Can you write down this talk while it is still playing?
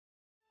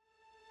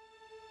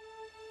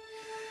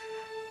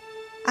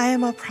I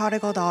am a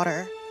prodigal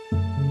daughter.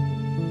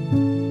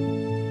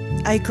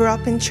 I grew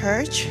up in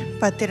church,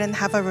 but didn't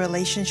have a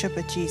relationship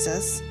with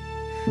Jesus.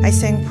 I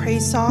sang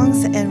praise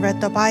songs and read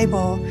the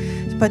Bible,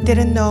 but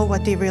didn't know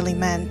what they really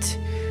meant.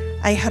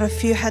 I had a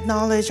few head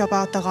knowledge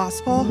about the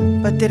gospel,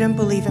 but didn't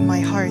believe in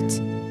my heart.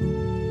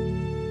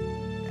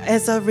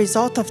 As a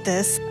result of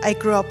this, I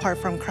grew apart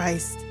from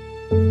Christ.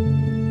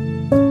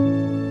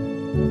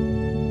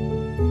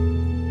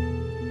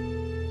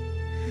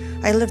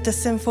 I lived a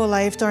sinful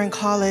life during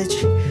college.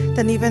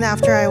 Then even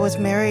after I was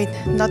married,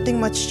 nothing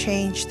much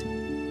changed.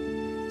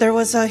 There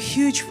was a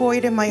huge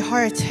void in my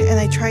heart, and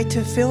I tried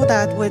to fill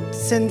that with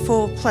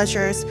sinful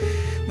pleasures,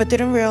 but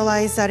didn't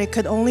realize that it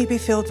could only be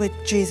filled with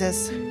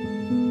Jesus.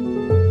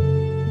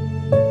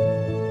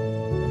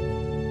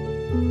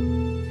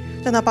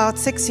 Then about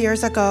 6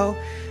 years ago,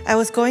 I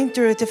was going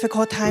through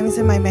difficult times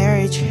in my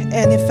marriage,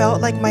 and it felt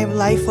like my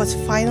life was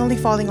finally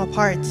falling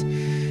apart.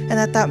 And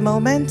at that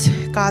moment,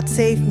 God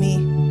saved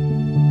me.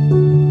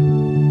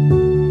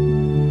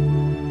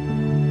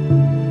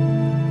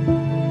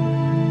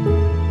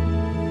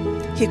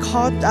 He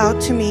called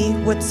out to me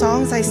with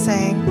songs I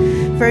sang,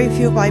 very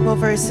few Bible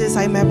verses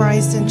I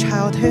memorized in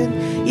childhood,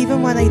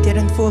 even when I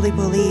didn't fully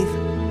believe.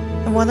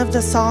 And one of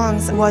the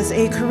songs was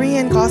a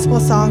Korean gospel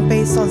song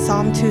based on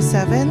Psalm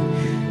 2:7.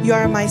 You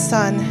are my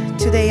son,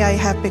 today I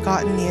have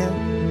begotten you.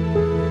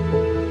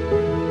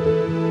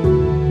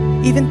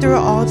 Even through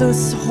all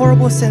those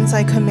horrible sins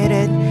I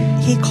committed,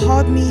 He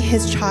called me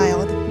His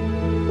child.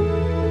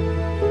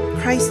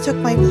 Christ took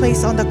my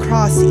place on the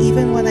cross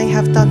even when I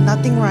have done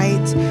nothing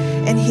right,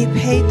 and He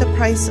paid the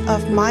price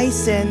of my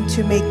sin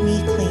to make me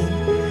clean.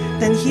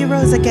 Then He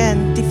rose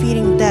again,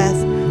 defeating death,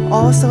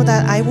 all so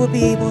that I will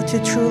be able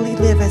to truly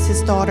live as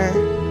His daughter.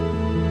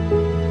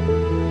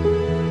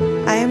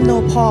 I am no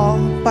Paul,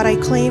 but I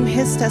claim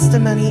his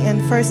testimony in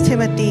 1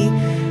 Timothy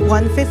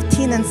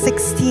 1:15 and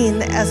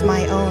 16 as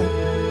my own.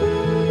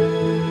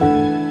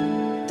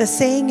 The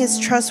saying is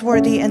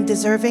trustworthy and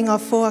deserving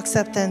of full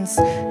acceptance,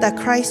 that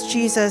Christ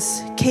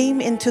Jesus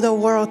came into the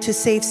world to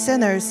save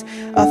sinners,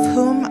 of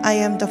whom I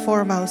am the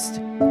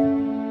foremost.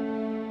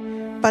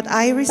 But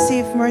I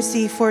receive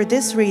mercy for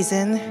this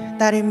reason,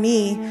 that in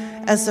me,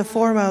 as the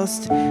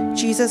foremost,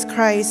 Jesus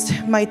Christ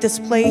might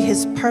display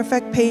His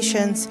perfect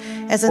patience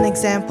as an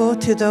example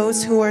to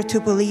those who are to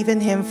believe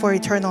in Him for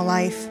eternal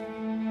life.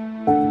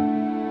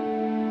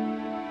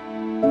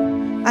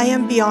 I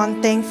am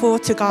beyond thankful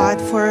to God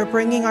for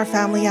bringing our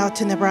family out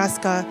to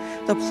Nebraska,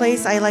 the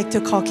place I like to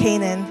call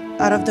Canaan,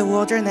 out of the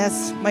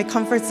wilderness, my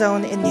comfort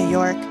zone in New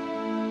York.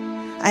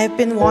 I have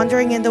been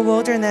wandering in the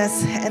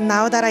wilderness, and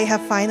now that I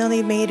have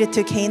finally made it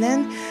to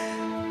Canaan,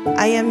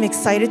 I am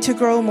excited to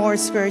grow more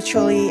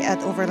spiritually at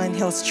Overland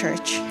Hills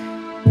Church.